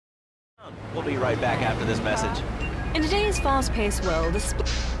We'll be right back after this message. In today's fast-paced world,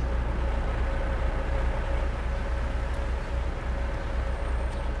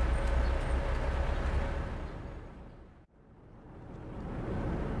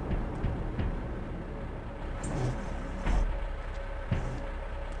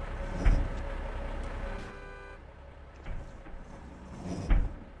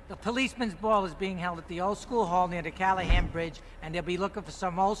 the policeman's ball is being held at the old school hall near the Callahan Bridge, and they'll be looking for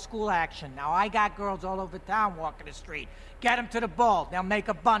some old school action. Now, I got girls all over town walking the street. Get them to the ball. They'll make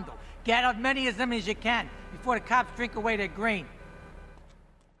a bundle. Get as many of them as you can before the cops drink away their green.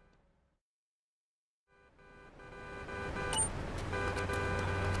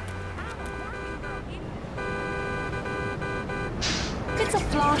 it's a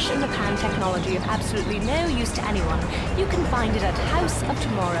flash-in-the-pan technology of absolutely no use to anyone. You can find it at House of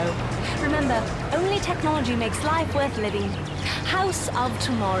Tomorrow. Remember, only technology makes life worth living. House of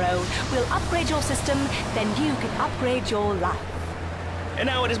Tomorrow. We'll upgrade your system, then you can upgrade your life. And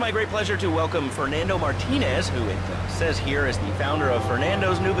now it is my great pleasure to welcome Fernando Martinez, who it says here is the founder of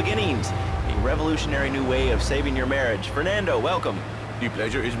Fernando's New Beginnings, a revolutionary new way of saving your marriage. Fernando, welcome. The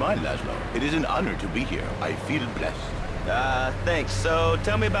pleasure is mine, Laszlo. It is an honor to be here. I feel blessed. Thanks. So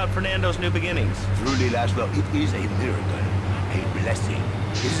tell me about Fernando's New Beginnings. Truly, Laszlo, it is a miracle, a blessing.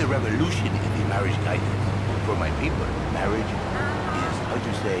 It is a revolution in the marriage guidance. For my people, marriage is, how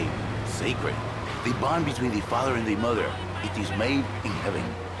to say, sacred. The bond between the father and the mother. It is made in heaven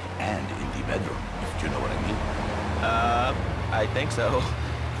and in the bedroom, if you know what I mean. I think so.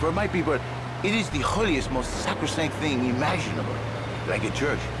 For my people, it is the holiest, most sacrosanct thing imaginable, like a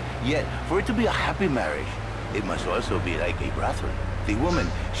church. Yet, for it to be a happy marriage, it must also be like a brothel. The woman,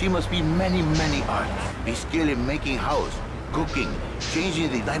 she must be many, many arts. Be skilled in making house, cooking, changing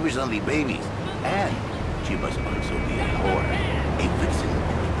the diapers on the babies. And she must also be a whore, a vixen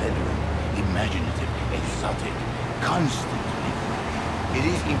in the bedroom, imaginative, exotic, constantly. It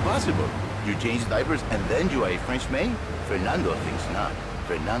is impossible. You change diapers and then you are a French maid? Fernando thinks not.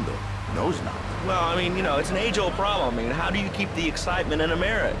 Fernando knows not. Well, I mean, you know, it's an age-old problem. I mean, how do you keep the excitement in a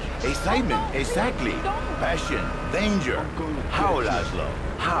marriage? Excitement, exactly. Passion, danger. How, Laszlo?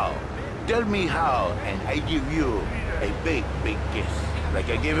 How? Tell me how, and I give you a big, big kiss, like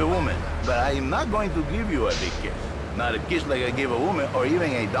I gave a woman. But I am not going to give you a big kiss. Not a kiss like I gave a woman or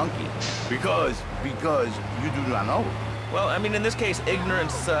even a donkey. Because you do not know. Well, I mean, in this case,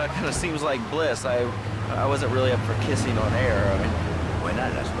 ignorance kind of seems like bliss. I wasn't really up for kissing on air. I mean, why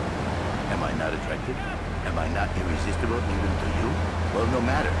not, Laszlo? Am I not attractive? Am I not irresistible even to you? Well, no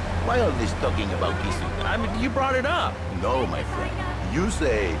matter. Why all this talking about kissing? I mean, you brought it up. No, my friend. You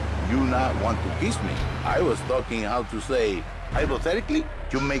say you not want to kiss me. I was talking how to say, hypothetically,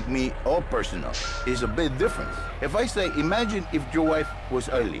 to make me all personal. It's a big difference. If I say, imagine if your wife was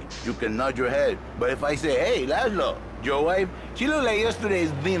ugly, you can nod your head. But if I say, hey, Laszlo, your wife, she looked like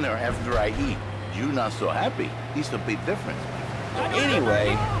yesterday's dinner after I eat. You not so happy. It's a big difference. Anyway,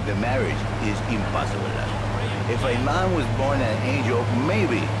 the marriage is impossible. If a man was born an angel,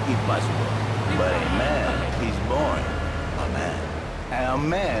 maybe it's possible. But a man is born a man. And a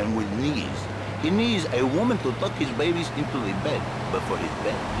man with needs. He needs a woman to tuck his babies into the bed. But for his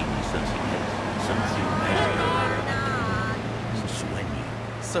bed, he needs something else. Something magical. Sueño.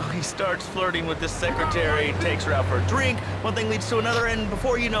 So he starts flirting with this secretary, takes her out for a drink, one thing leads to another, and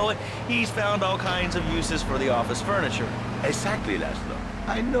before you know it, he's found all kinds of uses for the office furniture. Exactly, Laszlo.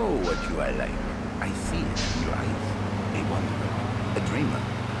 I know what you are like. I see it in your eyes. A wanderer, a dreamer,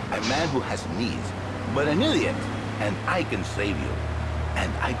 a man who has needs, but an idiot. And I can save you.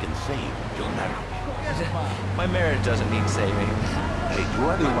 And I can save your marriage. My marriage doesn't need saving. Hey, you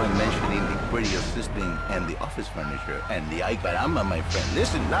are the one mentioning the pretty assisting and the office furniture and the ay caramba, my friend.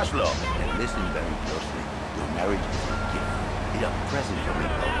 Listen, Laszlo, and listen very closely. Your marriage is a gift. It's a present from me.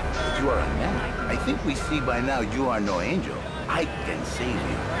 But you are a man. I think we see by now you are no angel. I can save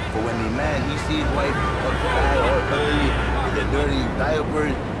you. For when the man, he sees wife all fat, all ugly, with the dirty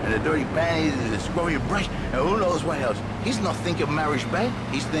diapers, and the dirty panties, and the scrubby brush, and who knows what else. He's not thinking marriage back.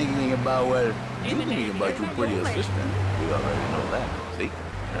 He's thinking about, well, you're thinking about your pretty assistant. We already know that, see?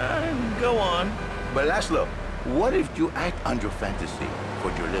 Go on. But Laszlo, what if you act on your fantasy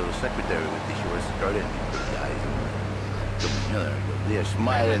for your little secretary with the short skirt and the pretty eyes? They're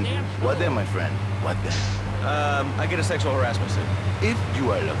smiling. What then, my friend? What then? I get a sexual harassment suit. If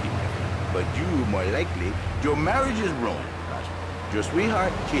you are lucky, my friend. But you, more likely, your marriage is ruined. Your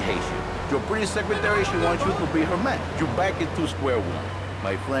sweetheart, she hates you. Your pretty secretary, she wants you to be her man. You're back into square one.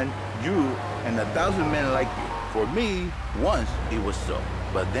 My friend, you and 1,000 men like you. For me, once it was so.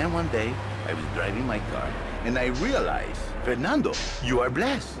 But then one day, I was driving my car, and I realize, Fernando, you are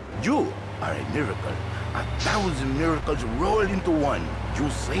blessed. You are a miracle. 1,000 miracles roll into one. You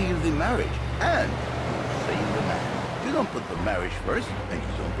save the marriage and save the man. You don't put the marriage first, and you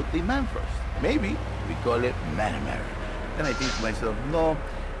don't put the man first. Maybe we call it man-marriage. Then I think to myself, no,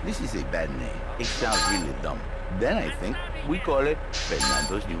 this is a bad name. It sounds really dumb. Then I think we call it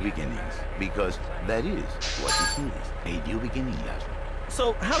Fernando's New Beginnings, because that is what it means, a new beginning, Laszlo.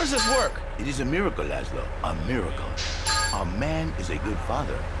 So how does this work? It is a miracle, Laszlo, a miracle. A man is a good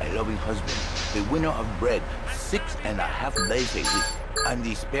father, a loving husband, the winner of bread 6.5 days a week. On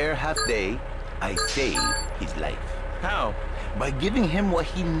the spare half day, I save his life. How? By giving him what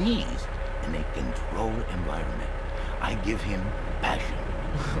he needs in a controlled environment. I give him passion.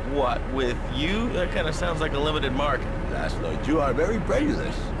 What, with you? That kind of sounds like a limited market. Laszlo, you are very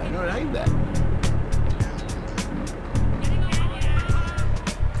prejudiced. I don't like that.